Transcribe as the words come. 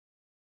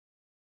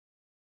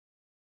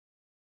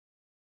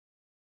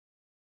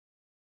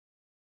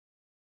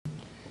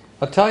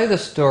I'll tell you the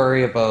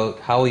story about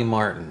Howie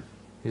Martin.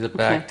 He's a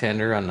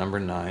backtender on number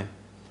 9.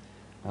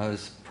 I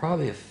was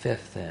probably a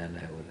fifth hand,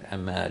 I would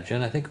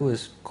imagine. I think it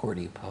was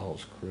Cordy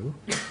Powell's crew.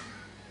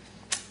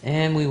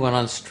 And we went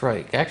on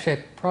strike. Actually,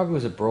 I probably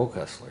was a broke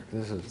hustler.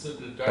 This is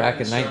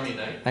back in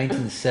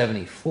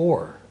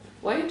 1974.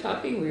 Why are you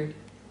talking weird?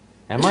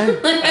 Am I?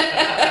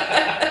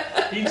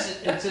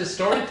 It's his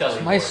storytelling.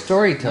 It's my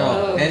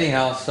storytelling. Oh.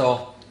 Anyhow,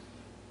 so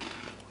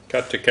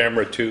Cut to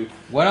camera 2.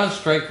 went on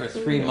strike for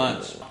 3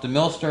 months. The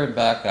mill started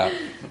back up,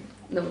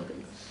 No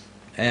thanks.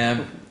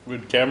 and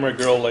Would camera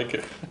girl like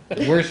it?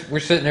 we're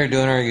sitting there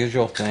doing our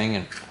usual thing,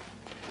 and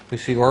we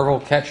see Orville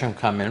Ketchum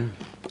come in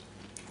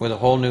with a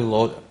whole new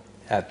load.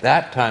 At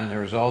that time,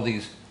 there was all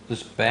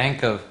this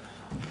bank of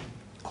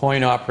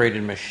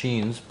coin-operated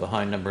machines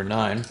behind number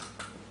 9,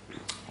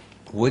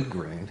 wood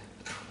grain.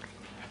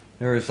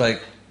 There was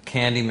like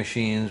candy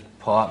machines,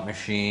 pop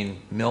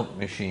machine, milk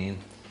machine,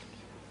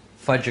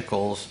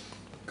 fudgicles.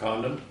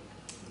 Condom.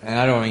 And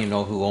I don't even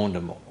know who owned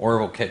them.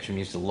 Orville Ketchum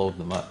used to load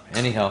them up.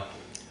 Anyhow,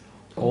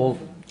 old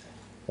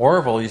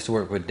Orville used to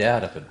work with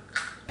Dad up at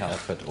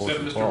Is that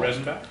Ocean Mr. Falls.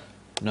 Resenbach?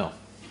 No.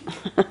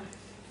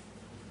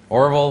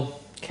 Orville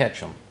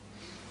Ketchum.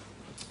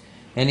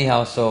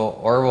 Anyhow, so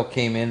Orville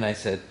came in and I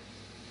said,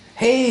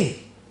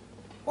 "Hey,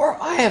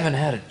 I haven't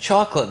had a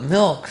chocolate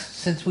milk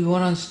since we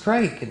went on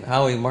strike." And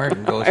Howie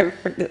Martin goes, I've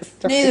heard this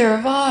story. "Neither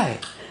have I."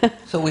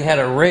 So we had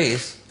a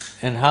race,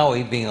 and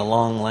Howie, being a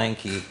long,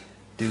 lanky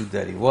dude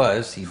that he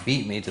was, he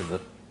beat me to the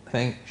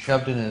thing,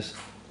 shoved in his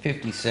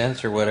 50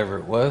 cents or whatever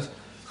it was,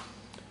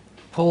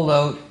 pulled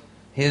out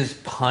his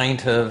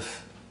pint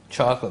of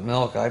chocolate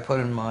milk. I put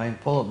in mine,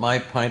 pulled up my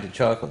pint of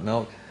chocolate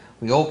milk.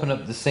 We opened up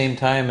at the same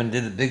time and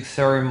did a big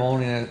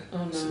ceremonial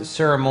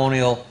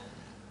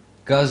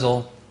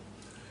guzzle.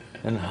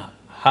 And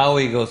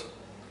Howie goes,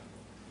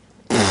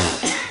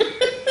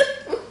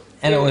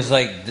 and it was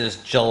like this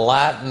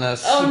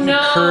gelatinous,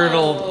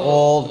 curdled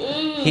old.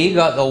 He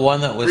got the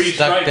one that was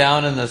stuck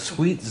down in the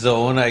sweet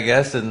zone, I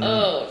guess, and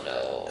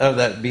of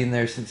that being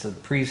there since the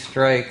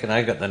pre-strike, and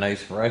I got the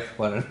nice fresh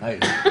one.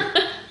 And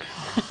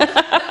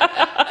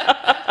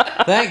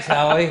thanks,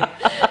 Howie.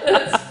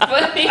 That's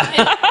funny.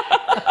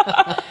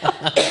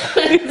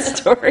 Good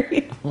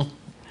story.